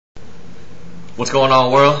What's going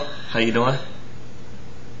on, world? How you doing?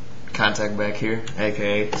 Contact back here,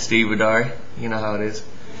 aka Steve Adari. You know how it is.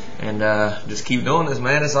 And just keep doing this,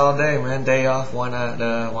 man. It's all day, man. Day off. Why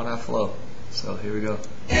not flow? So here we go.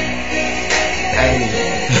 Hey,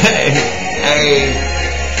 hey.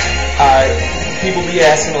 Alright. People be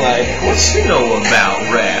asking like, what you know about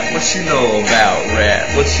rap? What you know about rap?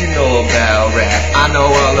 What you know about rap? I know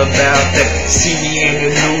all about that. See me in the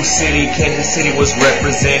new city. Kansas City was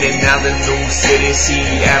represented. Now the new city,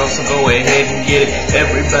 Seattle. So go ahead and get it.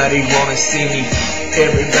 Everybody wanna see me.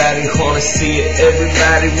 Everybody wanna see it.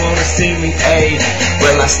 Everybody wanna see me. Ayy.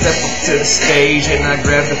 Well, I step up to the stage and I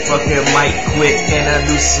grab the fucking mic quick and I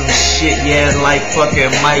do some shit, yeah, like fucking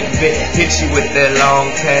Mike Vick. Hit you with that long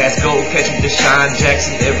pass. Go catch me to Sean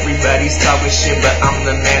Jackson. Everybody's talking shit, but I'm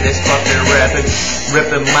the man that's fucking rapping.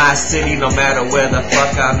 Ripping my city no matter where the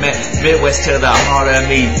fuck I'm at. Midwest to the heart of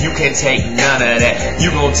me. You can't take none of that.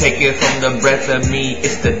 You gon' take it from the breath of me.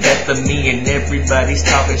 It's the death of me. And everybody's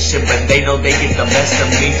talking shit, but they know they get the best of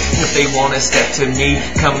me. If they wanna step to me,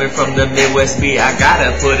 coming from the Midwest B, I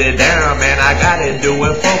gotta put it down, man. I gotta do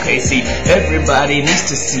it for KC. Everybody needs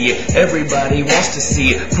to see it. Everybody wants to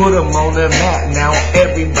see it. Put them on the map now.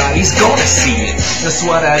 Everybody's gonna see it. That's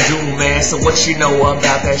what I do, man. So what you know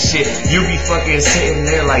about that shit? You be fucking sitting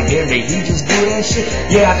there like, damn, did he just do that shit?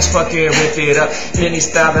 Yeah, I just fucking rip it up. Any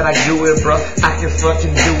style that I do it, bro. I can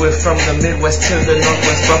fucking do it from the Midwest to the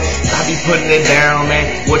Northwest, bro. I be putting it down,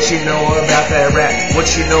 man. What you know about that rap?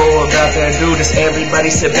 What you know about that dude? Just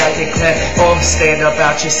everybody sit back and clap. Or stand up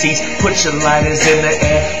out your seats. Put your lighters in the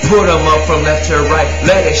air. Put them up from left to right.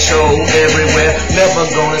 Let it show everywhere. Never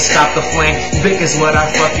gonna stop the flame. Big is what I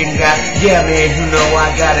fucking got. Yeah, man, you know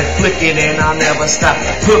I got it flicking and I'll never stop.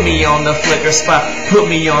 Put me on the flicker spot.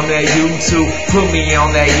 Put me on that YouTube. Put me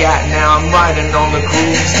on that yacht. Now I'm riding on the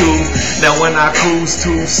cruise too. Now when I cruise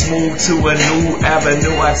too smooth to a new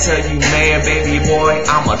avenue, I tell you, man, baby boy,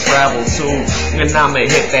 I'ma travel too. And I'ma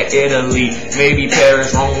hit that Italy, maybe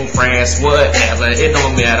Paris, Rome, France, whatever. It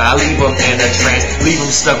don't matter. I leave them in a trance. Leave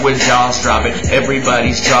them stuck with jaws dropping.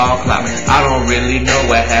 Everybody's jaw clapping. I don't really know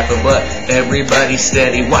what happened, but everybody's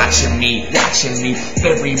steady watching me, watching me.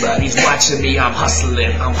 Everybody's watching me. I'm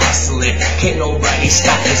hustling, I'm hustling. Can't nobody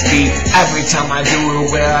stop this beat. Every time I do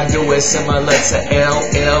it, where I do it similar to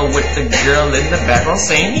LL with the girl in the background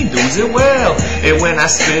saying he does it well. And when I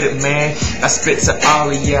spit it, man, I spit to all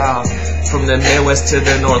of y'all. From the Midwest to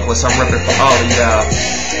the Northwest, I'm repping for all of y'all.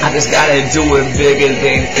 I just gotta do it bigger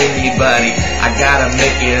than anybody. I gotta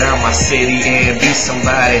make it out my city and be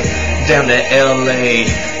somebody. Down to LA,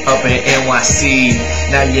 up in NYC.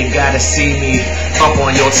 Now you gotta see me up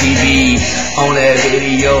on your TV, on that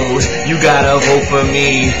videos. You gotta vote for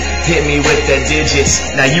me. Hit me with the digits.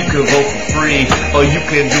 Now you can vote for free, or you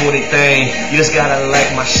can do anything. You just gotta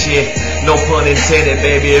like my shit. No pun intended,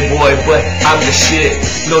 baby boy, but I'm the shit.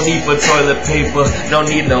 No need for toilet paper, no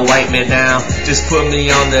need to wipe me down. Just put me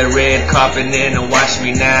on the red carpet and watch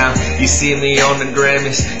me now. You see me on the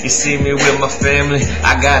Grammys, you see me with my family.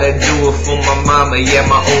 I gotta do it for my mama, yeah,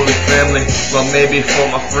 my only family. Well, maybe for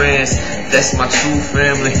my friends, that's my true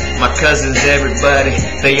family. My cousins, everybody,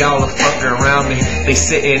 they all are fucking around me. They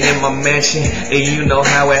sitting in my mansion, and you know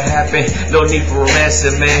how it happened. No need for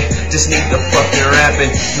romancing, man, just need the fucking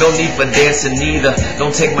rapping. No need for dancing either,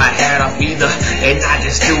 don't take my hat off either. And I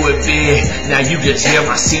just do it big, now you just hear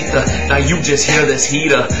my Sita. Now you just hear this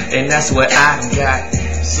heater, and that's what I got.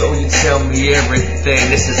 So you tell me everything,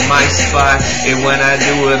 this is my spot. And when I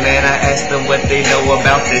do it, man, I ask them what they know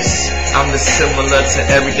about this. I'm the similar to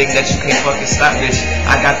everything that you can't fucking stop, bitch.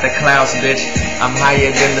 I got the clouds, bitch. I'm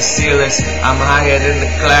higher than the ceilings, I'm higher than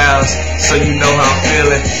the clouds. So you know how I'm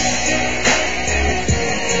feeling.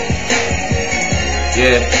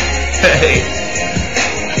 Yeah. Hey.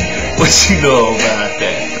 What you know about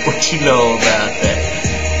that? What you know about that?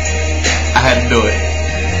 I had to do it.